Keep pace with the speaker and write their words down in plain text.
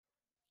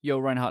Yo,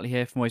 Ryan Hartley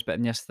here from Always Better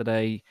Than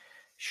Yesterday.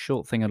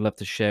 Short thing I'd love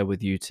to share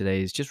with you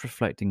today is just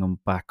reflecting on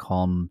back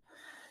on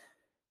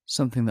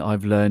something that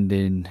I've learned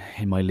in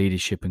my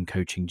leadership and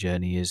coaching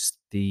journey is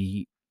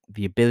the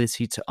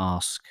ability to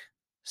ask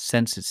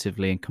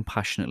sensitively and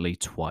compassionately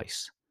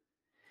twice.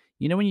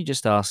 You know when you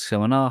just ask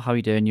someone, "Oh, how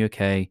you doing? You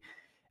okay?"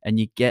 and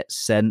you get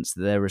sense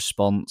that their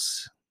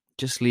response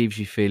just leaves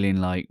you feeling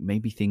like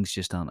maybe things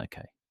just aren't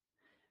okay.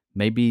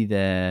 Maybe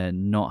they're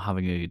not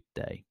having a good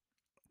day,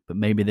 but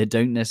maybe they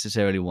don't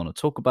necessarily want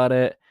to talk about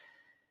it.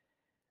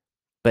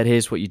 But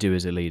here's what you do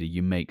as a leader.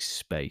 You make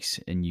space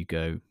and you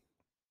go,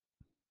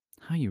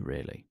 how are you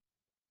really?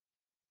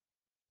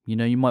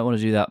 You might want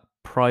to do that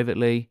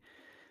privately.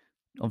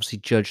 Obviously,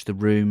 judge the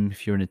room.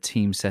 If you're in a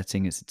team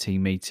setting, it's a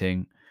team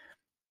meeting.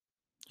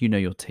 You know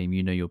your team,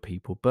 you know your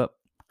people, but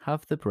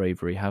have the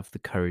bravery, have the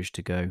courage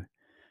to go,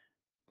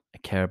 I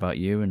care about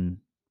you and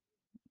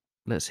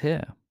let's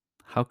hear.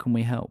 How can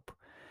we help?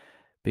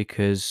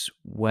 Because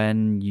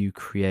when you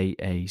create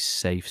a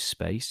safe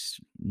space,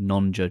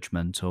 non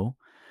judgmental,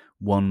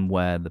 one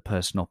where the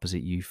person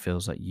opposite you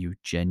feels like you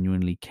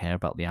genuinely care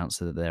about the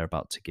answer that they're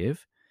about to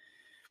give,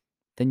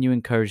 then you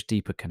encourage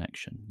deeper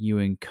connection. You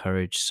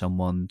encourage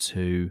someone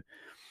to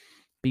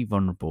be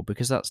vulnerable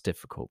because that's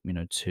difficult,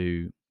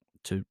 to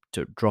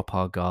drop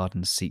our guard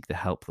and seek the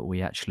help that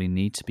we actually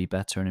need to be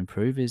better and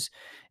improve is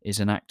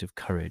an act of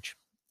courage.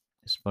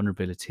 It's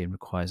vulnerability and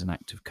requires an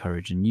act of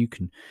courage. And you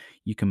can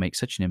make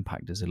such an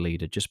impact as a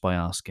leader just by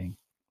asking,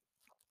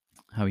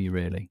 how are you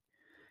really?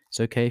 It's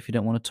okay if you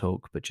don't want to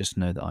talk, but just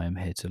know that I am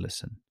here to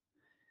listen.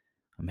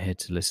 I'm here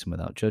to listen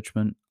without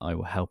judgment. I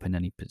will help in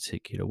any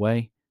particular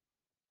way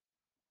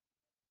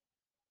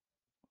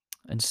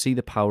and see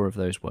the power of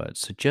those words.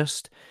 So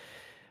just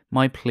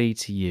my plea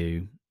to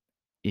you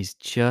is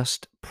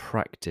just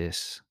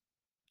practice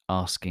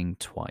asking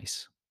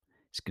twice.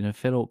 It's going to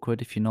feel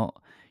awkward if you're not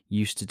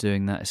used to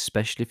doing that,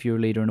 especially if you're a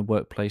leader in a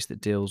workplace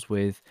that deals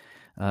with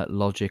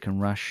logic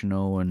and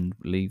rational and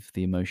leave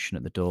the emotion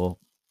at the door.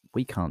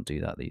 We can't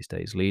do that these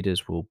days.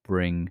 Leaders will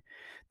bring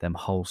them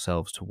whole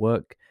selves to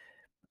work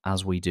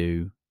as we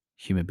do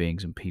human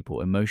beings and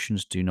people.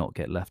 Emotions do not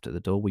get left at the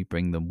door, we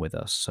bring them with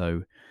us.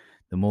 So,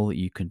 the more that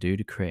you can do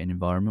to create an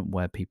environment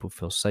where people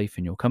feel safe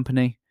in your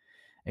company,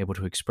 able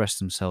to express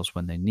themselves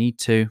when they need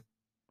to,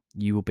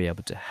 you will be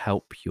able to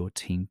help your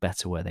team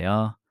better where they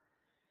are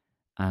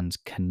and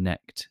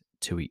connect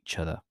to each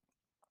other.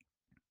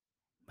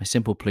 My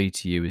simple plea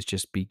to you is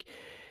just be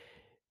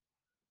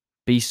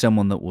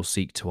someone that will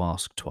seek to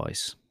ask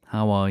twice.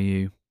 How are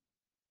you?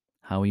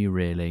 How are you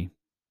really?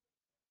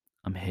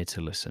 I'm here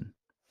to listen.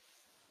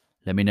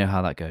 Let me know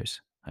how that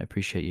goes. I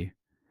appreciate you.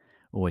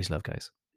 Always love, guys.